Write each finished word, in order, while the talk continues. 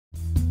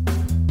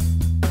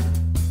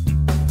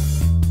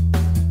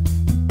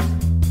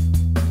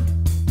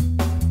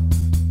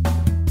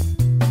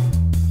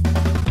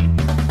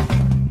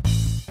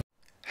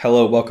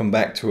Hello, welcome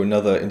back to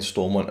another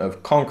installment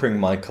of Conquering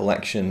My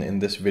Collection. In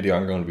this video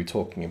I'm going to be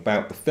talking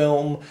about the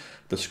film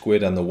The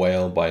Squid and the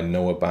Whale by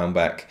Noah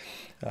Baumbach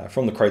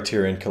from the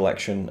Criterion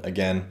collection.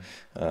 Again,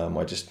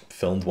 I just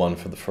filmed one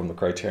from the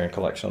Criterion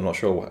collection. I'm not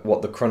sure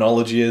what the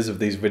chronology is of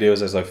these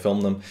videos as I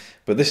film them,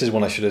 but this is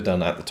one I should have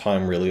done at the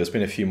time really. It's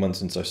been a few months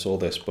since I saw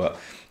this, but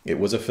it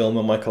was a film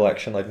in my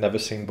collection I'd never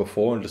seen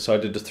before and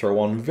decided to throw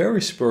on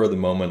very spur of the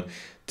moment.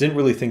 Didn't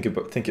really think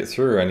it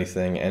through or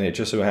anything, and it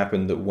just so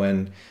happened that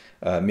when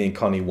me and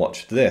Connie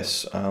watched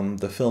this,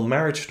 the film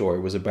Marriage Story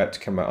was about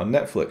to come out on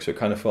Netflix, so it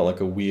kind of felt like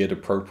a weird,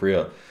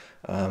 appropriate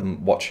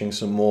watching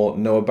some more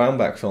Noah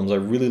Baumbach films. I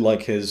really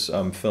like his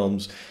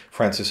films.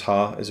 Frances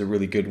Ha is a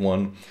really good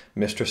one.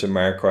 Mistress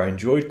America I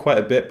enjoyed quite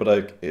a bit, but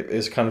it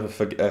is kind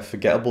of a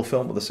forgettable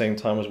film at the same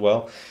time as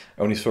well.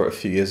 I only saw it a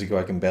few years ago,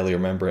 I can barely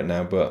remember it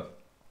now, but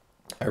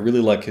I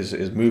really like his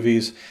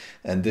movies,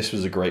 and this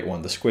was a great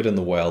one. The Squid and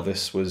the Whale.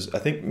 This was, I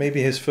think,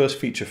 maybe his first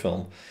feature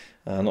film.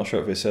 I'm not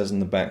sure if it says in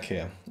the back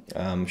here.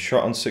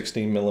 Shot on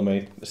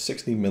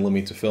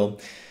 16mm film.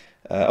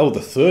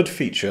 The third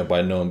feature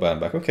by Noah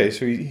Baumbach. Okay,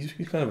 so he's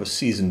kind of a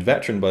seasoned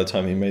veteran by the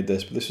time he made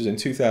this, but this was in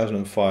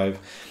 2005.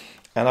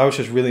 And I was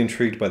just really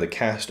intrigued by the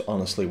cast,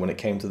 honestly, when it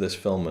came to this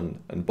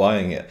film and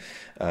buying it.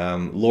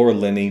 Laura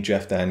Linney,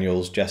 Jeff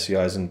Daniels, Jesse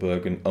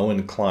Eisenberg, and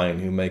Owen Klein,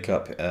 who make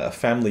up a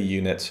family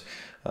unit,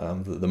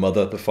 the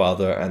mother, the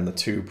father, and the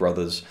two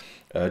brothers.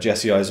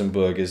 Jesse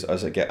Eisenberg is,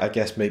 I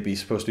guess, maybe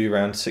supposed to be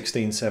around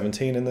 16,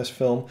 17 in this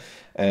film.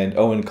 And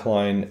Owen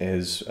Klein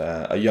is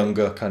a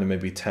younger, kind of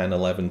maybe 10,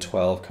 11,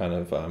 12, kind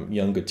of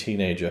younger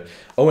teenager.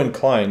 Owen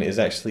Klein is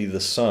actually the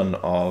son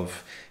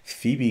of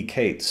Phoebe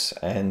Cates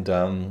and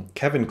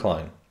Kevin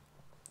Klein.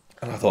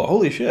 And I thought,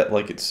 holy shit,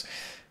 like it's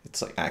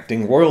like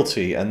acting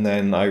royalty. And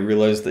then I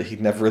realized that he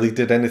never really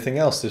did anything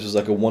else. This was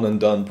like a one and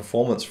done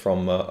performance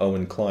from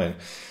Owen Klein.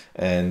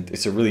 And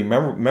it's a really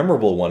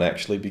memorable one,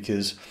 actually,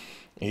 because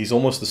he's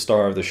almost the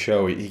star of the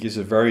show. He gives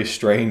a very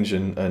strange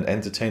and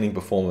entertaining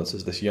performance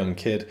as this young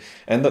kid.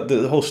 And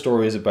the whole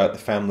story is about the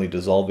family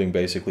dissolving,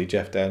 basically.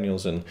 Jeff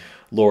Daniels and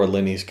Laura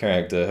Linney's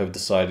character have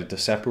decided to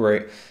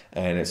separate.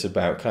 And it's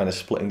about kind of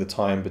splitting the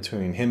time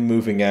between him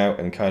moving out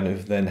and kind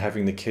of then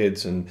having the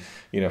kids and,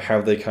 you know, how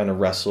they kind of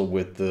wrestle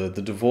with the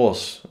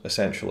divorce,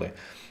 essentially.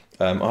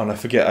 And I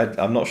forget,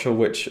 I'm not sure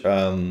which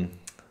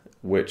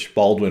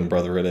Baldwin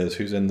brother it is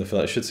who's in the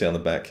film. I should say on the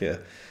back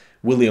here.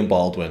 William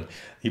Baldwin.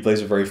 He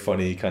plays a very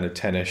funny kind of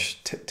tennis.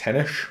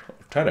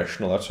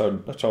 No,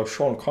 that's how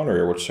Sean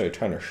Connery would say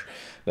tennis.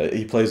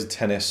 He plays a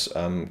tennis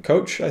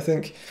coach, I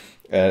think.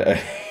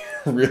 A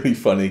really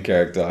funny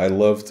character. I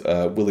loved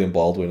William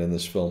Baldwin in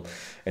this film,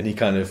 and he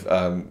kind of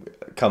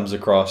comes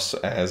across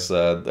as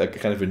a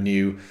kind of a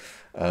new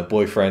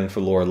boyfriend for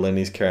Laura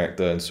Linney's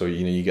character, and so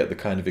you get the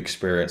kind of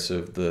experience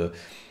of the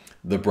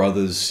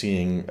brothers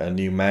seeing a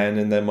new man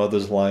in their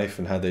mother's life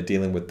and how they're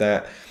dealing with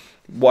that.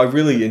 What I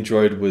really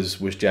enjoyed was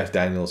Jeff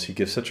Daniels. He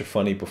gives such a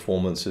funny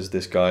performance as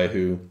this guy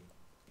who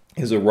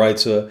is a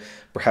writer,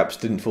 perhaps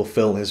didn't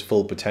fulfill his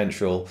full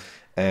potential.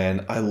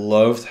 And I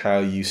loved how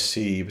you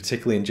see,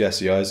 particularly in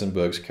Jesse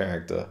Eisenberg's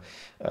character,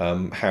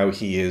 how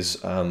he is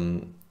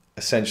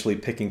essentially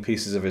picking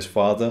pieces of his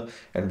father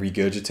and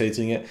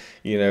regurgitating it.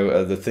 You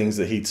know, the things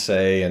that he'd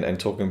say and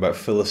talking about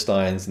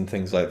Philistines and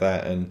things like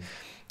that. And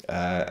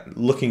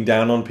looking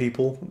down on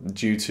people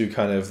due to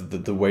kind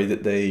of the way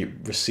that they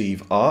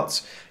receive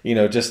art. You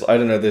know, just, I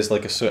don't know, there's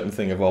like a certain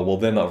thing of, oh, well,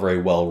 they're not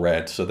very well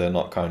read, so they're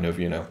not kind of,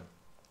 you know,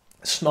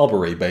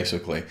 snobbery,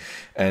 basically.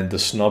 And the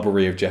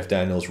snobbery of Jeff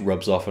Daniels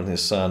rubs off on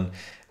his son,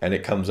 and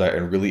it comes out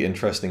in really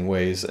interesting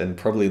ways. And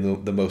probably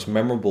the most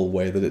memorable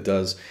way that it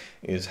does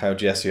is how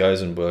Jesse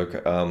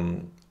Eisenberg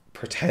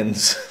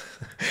pretends...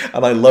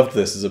 And I loved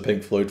this as a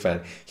Pink Floyd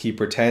fan. He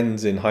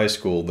pretends in high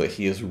school that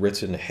he has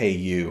written Hey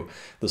You,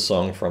 the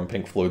song from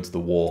Pink Floyd's The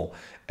Wall.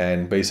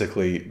 And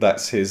basically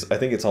that's his, I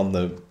think it's on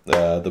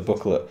the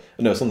booklet.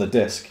 No, it's on the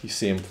disc. You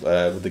see him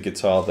with the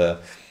guitar there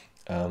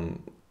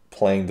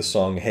playing the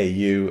song Hey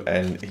You.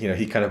 And, you know,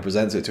 he kind of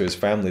presents it to his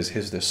family as,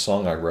 here's this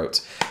song I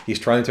wrote. He's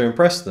trying to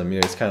impress them.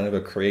 You know, it's kind of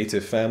a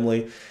creative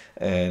family.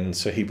 And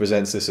so he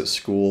presents this at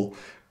school.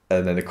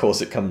 And then, of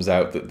course, it comes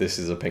out that this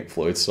is a Pink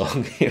Floyd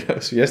song, you know,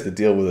 so he has to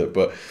deal with it.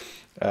 But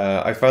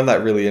I found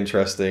that really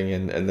interesting,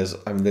 and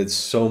there's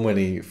so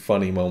many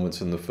funny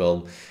moments in the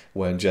film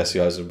when Jesse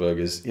Eisenberg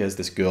he has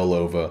this girl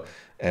over,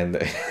 and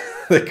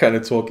they're kind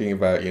of talking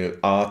about, you know,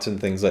 art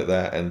and things like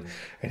that, and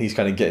he's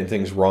kind of getting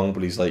things wrong,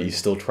 but he's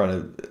still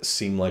trying to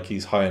seem like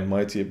he's high and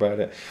mighty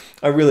about it.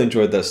 I really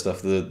enjoyed that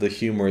stuff. The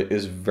humor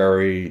is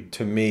very,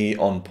 to me,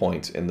 on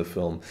point in the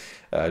film.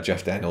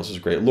 Jeff Daniels is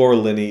great. Laura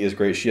Linney is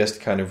great. She has to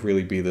kind of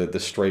really be the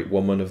straight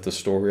woman of the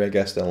story, I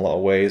guess, in a lot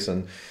of ways,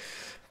 and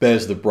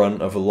bears the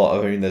brunt of a lot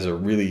of, I mean, there's a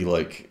really,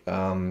 like,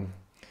 how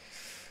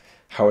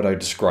would I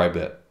describe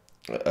it?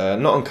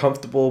 Not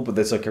uncomfortable, but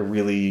there's like a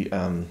really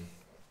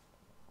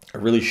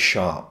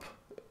sharp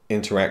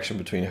interaction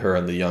between her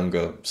and the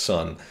younger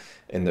son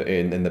in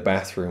the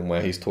bathroom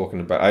where he's talking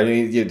about, I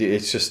mean,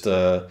 it's just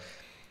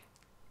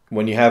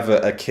when you have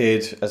a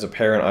kid as a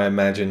parent, I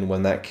imagine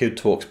when that kid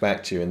talks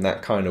back to you in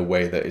that kind of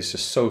way that is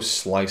just so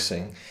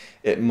slicing,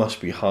 it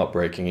must be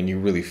heartbreaking, and you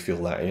really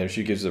feel that. You know,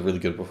 she gives a really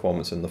good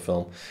performance in the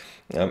film,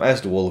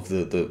 as do all of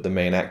the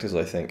main actors,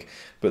 I think.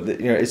 But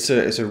you know, it's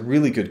a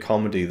really good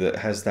comedy that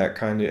has that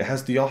kind of, it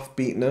has the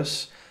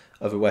offbeatness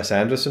of a Wes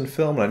Anderson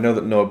film. And I know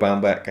that Noah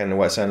Baumbach and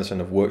Wes Anderson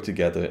have worked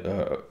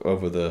together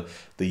over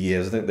the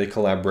years. I think they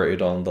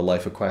collaborated on The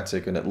Life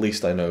Aquatic, and at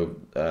least I know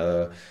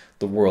The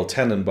Royal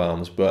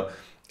Tenenbaums, but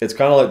it's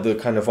kind of like the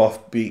kind of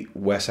offbeat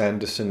Wes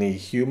Anderson-y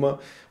humor,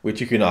 which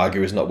you can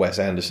argue is not Wes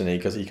Anderson-y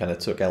because he kind of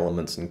took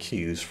elements and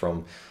cues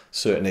from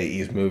certain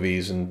 80s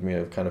movies and, you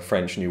know, kind of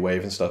French New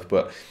Wave and stuff.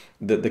 But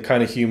the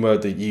kind of humor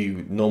that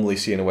you normally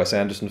see in a Wes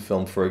Anderson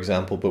film, for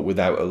example, but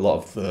without a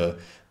lot of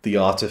the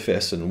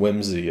artifice and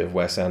whimsy of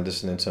Wes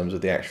Anderson in terms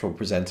of the actual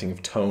presenting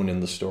of tone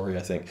in the story,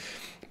 I think.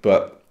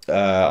 But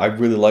I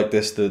really like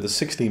this. The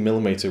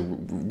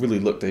 16mm really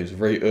looked, it was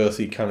very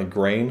earthy kind of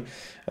grain,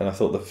 and I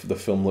thought the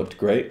film looked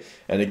great.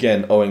 And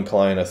again, Owen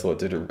Kline, I thought,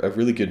 did a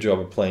really good job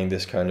of playing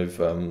this kind of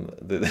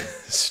the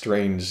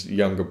strange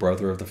younger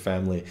brother of the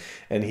family.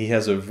 And he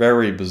has a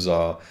very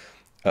bizarre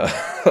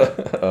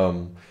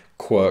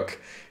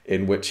quirk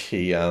in which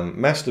he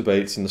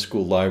masturbates in the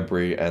school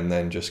library and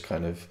then just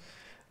kind of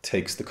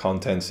takes the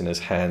contents in his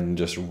hand and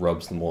just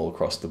rubs them all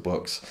across the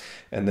books.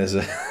 And there's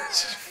a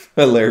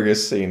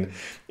hilarious scene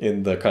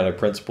in the kind of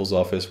principal's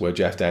office where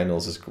Jeff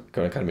Daniels is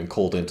kind of been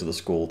called into the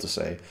school to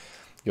say,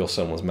 your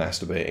son was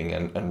masturbating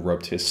and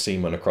rubbed his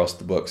semen across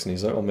the books. And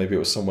he's like, oh, maybe it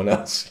was someone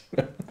else.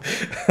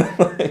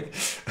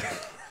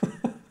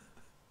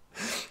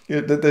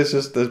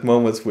 There's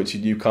moments which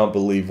you can't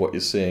believe what you're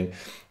seeing.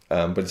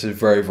 But it's a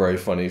very, very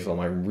funny film.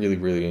 I really,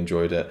 really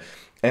enjoyed it.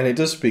 And it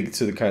does speak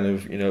to the kind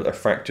of, you know, a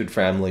fractured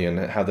family and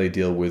how they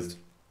deal with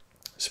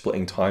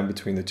splitting time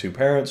between the two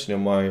parents. You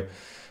know,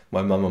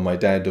 my mum and my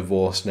dad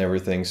divorced and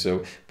everything.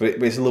 So, but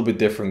it's a little bit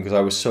different because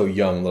I was so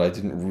young that I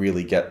didn't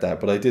really get that.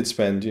 But I did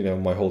spend, you know,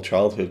 my whole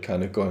childhood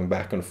kind of going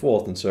back and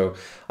forth. And so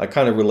I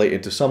kind of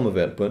related to some of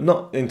it, but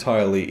not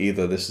entirely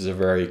either. This is a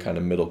very kind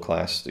of middle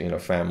class, you know,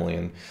 family.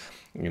 And,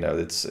 you know,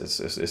 it's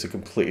a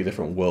completely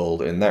different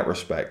world in that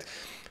respect.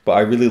 But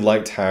I really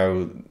liked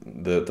how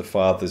the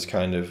father's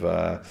kind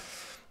of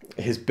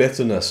his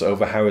bitterness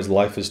over how his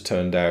life has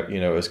turned out, you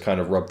know, has kind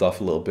of rubbed off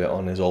a little bit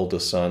on his older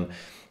son.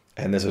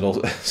 And there's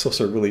it's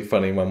also a really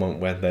funny moment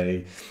when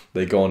they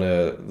go on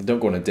they don't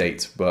go on a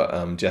date,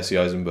 but Jesse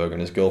Eisenberg and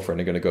his girlfriend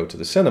are going to go to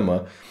the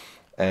cinema,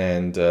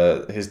 and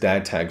his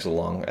dad tags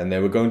along, and they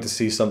were going to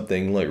see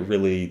something like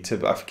really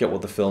I forget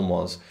what the film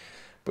was,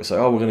 but it's like,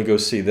 oh, we're going to go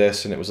see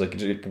this, and it was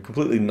like a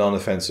completely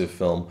non-offensive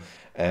film.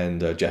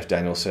 And Jeff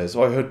Daniels says,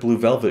 oh, I heard Blue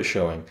Velvet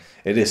showing.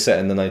 It is set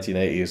in the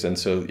 1980s, and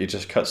so it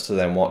just cuts to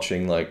them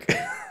watching like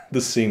the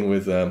scene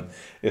with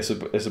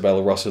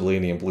Isabella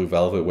Rossellini in Blue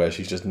Velvet, where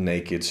she's just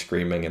naked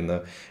screaming in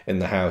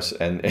the house,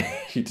 and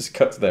he just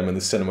cuts to them in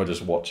the cinema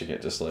just watching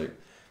it, just like,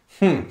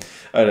 I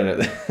don't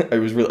know.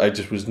 I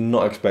just was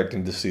not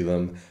expecting to see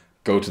them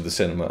go to the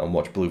cinema and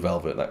watch Blue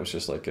Velvet. That was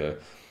just like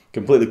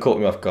completely caught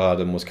me off guard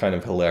and was kind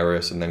of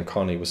hilarious. And then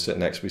Connie was sitting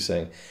next to me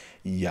saying,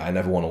 yeah, I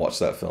never want to watch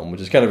that film,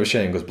 which is kind of a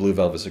shame because Blue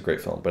Velvet's a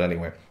great film. But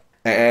anyway,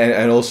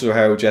 and also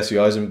how Jesse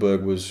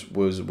Eisenberg was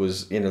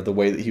you know, the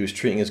way that he was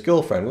treating his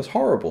girlfriend was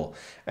horrible,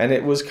 and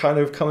it was kind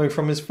of coming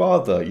from his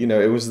father. You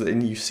know, it was,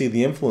 and you see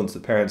the influence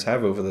that parents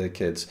have over their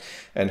kids,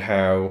 and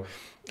how,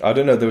 I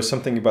don't know, there was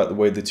something about the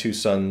way the two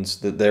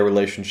sons, that their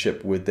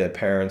relationship with their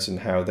parents,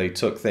 and how they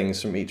took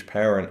things from each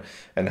parent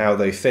and how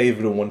they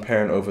favored one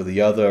parent over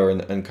the other,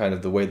 and kind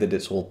of the way that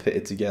it's all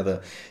pitted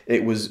together.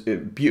 It was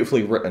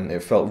beautifully written.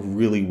 It felt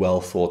really well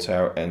thought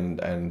out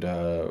and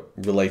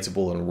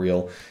relatable and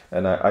real.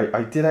 And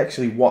I did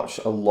actually watch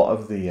a lot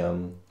of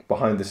the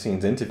behind the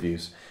scenes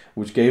interviews,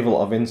 which gave a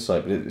lot of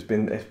insight, but it's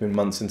been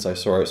months since I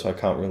saw it, so I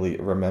can't really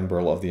remember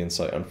a lot of the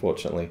insight,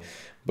 unfortunately.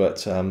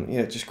 But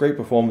yeah, just great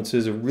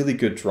performances, a really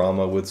good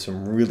drama with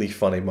some really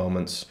funny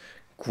moments.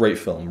 Great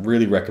film.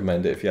 Really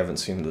recommend it if you haven't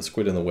seen The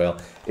Squid and the Whale.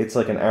 It's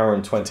like an hour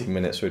and 20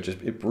 minutes, so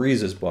it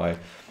breezes by.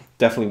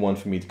 Definitely one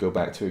for me to go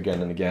back to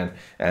again and again.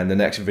 And the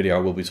next video I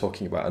will be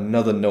talking about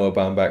another Noah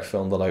Baumbach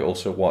film that I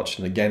also watched,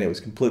 and again it was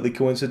completely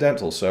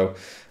coincidental. So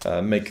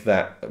make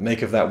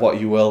of that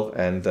what you will,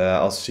 and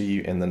I'll see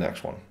you in the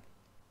next one.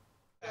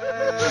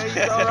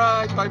 It's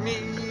alright by me.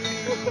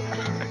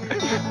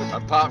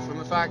 Apart from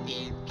the fact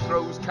he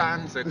throws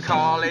cans of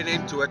Carlin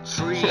into a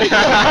tree.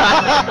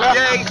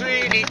 Yeah, he's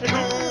really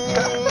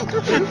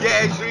cool.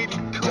 Yeah, he's really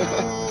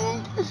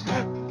cool.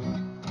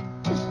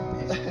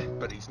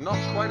 But he's not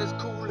quite as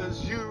cool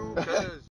as you.